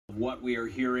what we are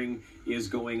hearing is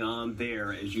going on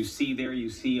there. As you see there,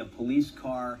 you see a police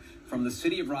car from the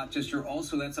city of Rochester.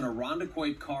 Also, that's an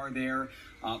Irondequoit car there.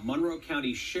 Monroe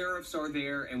County sheriffs are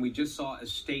there, and we just saw a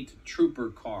state trooper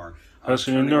car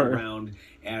turning around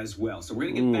as well. So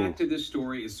we're going to get back to this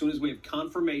story as soon as we have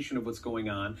confirmation of what's going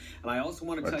on. And I also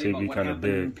want to tell you about what happened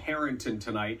in Parenton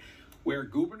tonight, where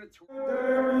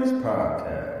gubernatorial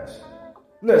podcast.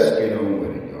 Let's get on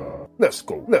with it, y'all. Let's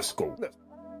go.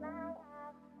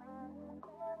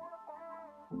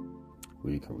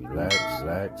 We can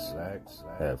relax,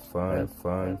 have fun,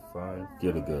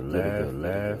 get a good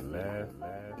laugh,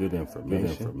 get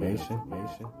information,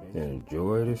 and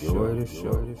enjoy the show.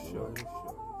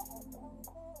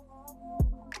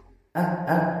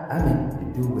 I mean,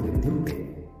 you do what it do,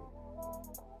 baby.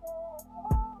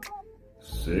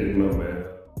 Sigma Man.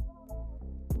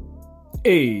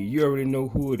 Hey, you already know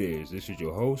who it is. This is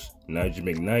your host, Nigel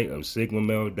McKnight of Sigma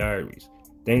Male Diaries.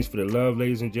 Thanks for the love,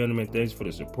 ladies and gentlemen. Thanks for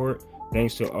the support.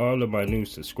 Thanks to all of my new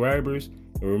subscribers.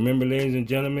 And remember, ladies and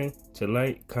gentlemen, to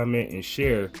like, comment, and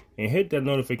share, and hit that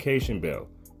notification bell.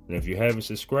 And if you haven't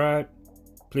subscribed,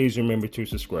 please remember to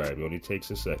subscribe. It only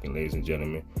takes a second, ladies and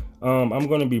gentlemen. I'm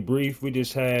going to be brief. We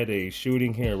just had a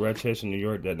shooting here in Rochester, New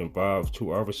York that involved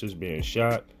 2 officers being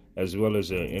shot, as well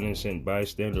as an innocent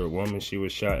bystander, a woman. She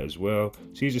was shot as well.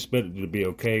 She's expected to be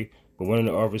okay, but one of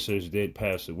the officers did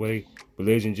pass away. But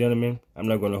ladies and gentlemen, I'm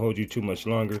not going to hold you too much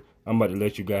longer. I'm about to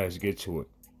let you guys get to it.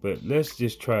 But let's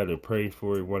just try to pray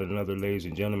for one another, ladies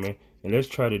and gentlemen, and let's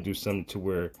try to do something to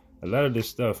where a lot of this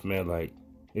stuff, man, like,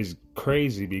 is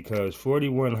crazy, because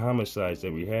 41 homicides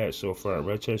that we had so far in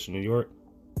Rochester, New York,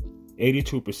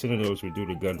 82% of those were due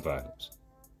to gun violence.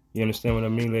 You understand what I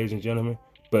mean, ladies and gentlemen?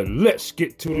 But let's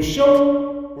get to the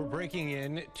show. We're breaking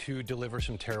in to deliver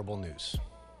some terrible news.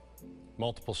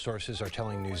 Multiple sources are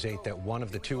telling News 8 that one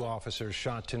of the 2 officers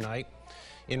shot tonight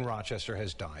in Rochester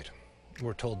has died.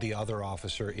 We're told the other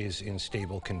officer is in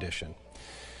stable condition.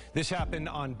 This happened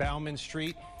on Bauman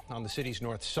Street on the city's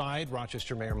north side.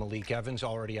 Rochester Mayor Malik Evans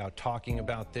already out talking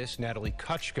about this. Natalie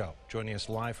Kutchko joining us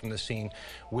live from the scene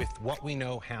with what we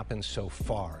know happened so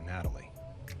far. Natalie.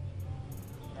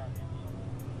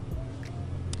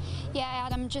 Yeah,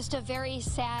 Adam, just a very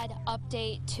sad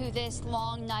update to this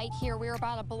long night here. We're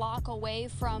about a block away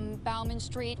from Bauman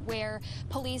Street, where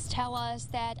police tell us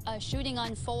that a shooting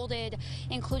unfolded,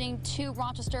 including 2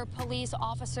 Rochester police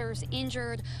officers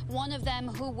injured. One of them,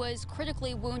 who was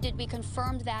critically wounded, we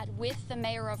confirmed that with the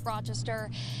mayor of Rochester,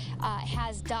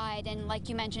 has died. And like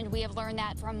you mentioned, we have learned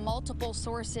that from multiple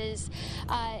sources.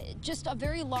 Just a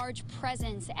very large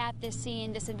presence at this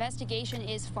scene. This investigation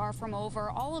is far from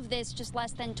over. All of this just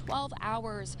less than 12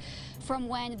 hours from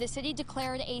when the city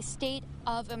declared a state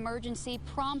of emergency,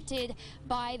 prompted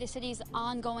by the city's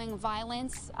ongoing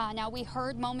violence. Now, we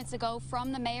heard moments ago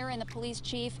from the mayor and the police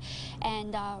chief,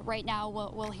 and right now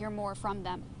we'll hear more from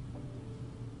them.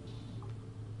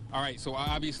 All right, so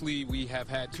obviously we have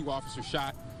had 2 officers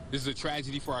shot. This is a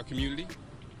tragedy for our community.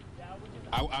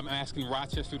 I'm asking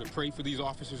Rochester to pray for these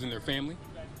officers and their family.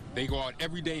 They go out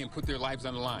every day and put their lives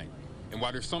on the line. And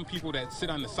while there's some people that sit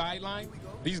on the sideline,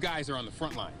 these guys are on the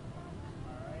front line.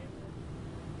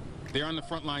 They're on the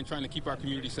front line trying to keep our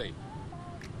community safe.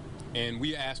 And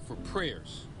we ask for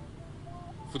prayers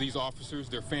for these officers,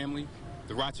 their family,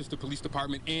 the Rochester Police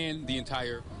Department, and the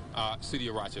entire city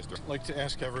of Rochester. I'd like to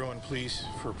ask everyone, please,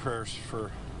 for prayers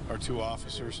for our 2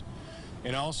 officers.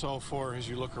 And also for, as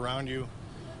you look around you,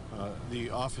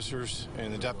 the officers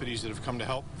and the deputies that have come to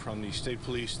help from the state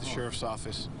police, the sheriff's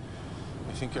office.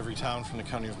 I think every town from the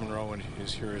county of Monroe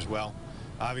is here as well.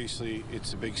 Obviously,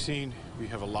 it's a big scene. We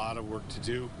have a lot of work to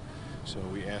do, so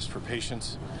we ask for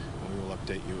patience, and we will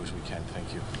update you as we can.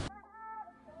 Thank you.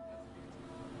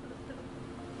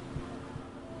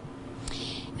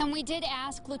 And we did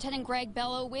ask Lieutenant Greg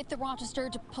Bello with the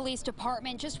Rochester Police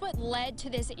Department just what led to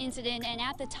this incident, and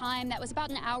at the time, that was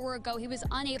about an hour ago, he was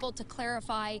unable to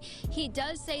clarify. He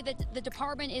does say that the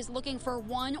department is looking for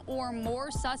 1 or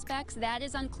more suspects. That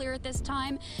is unclear at this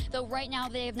time, though right now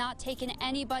they have not taken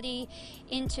anybody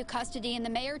into custody. And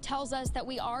the mayor tells us that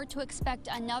we are to expect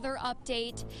another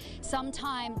update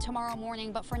sometime tomorrow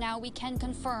morning, but for now we can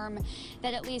confirm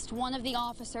that at least one of the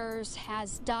officers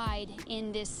has died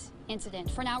in this incident.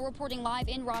 For now, reporting live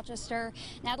in Rochester,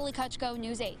 Natalie Kutchko,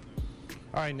 News 8.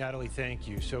 All right, Natalie, thank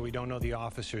you. So we don't know the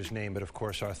officer's name, but of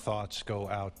course our thoughts go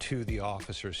out to the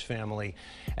officer's family.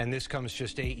 And this comes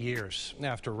just 8 years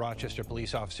after Rochester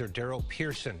police officer Daryl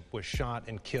Pearson was shot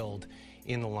and killed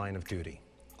in the line of duty.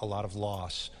 A lot of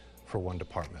loss for one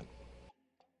department.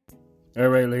 All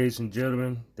right, ladies and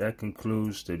gentlemen, that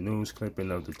concludes the news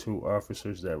clipping of the 2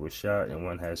 officers that were shot, and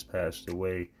one has passed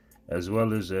away as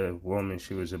well as a woman.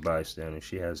 She was a bystander.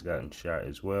 She has gotten shot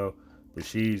as well, but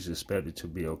she's expected to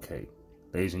be okay.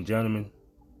 Ladies and gentlemen,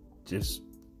 just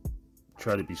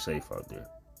try to be safe out there.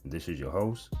 This is your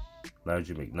host,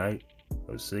 Nigel McKnight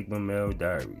of Sigma Male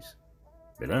Diaries.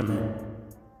 But I'm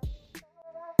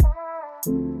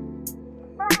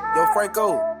Yo,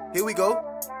 Franco, here we go.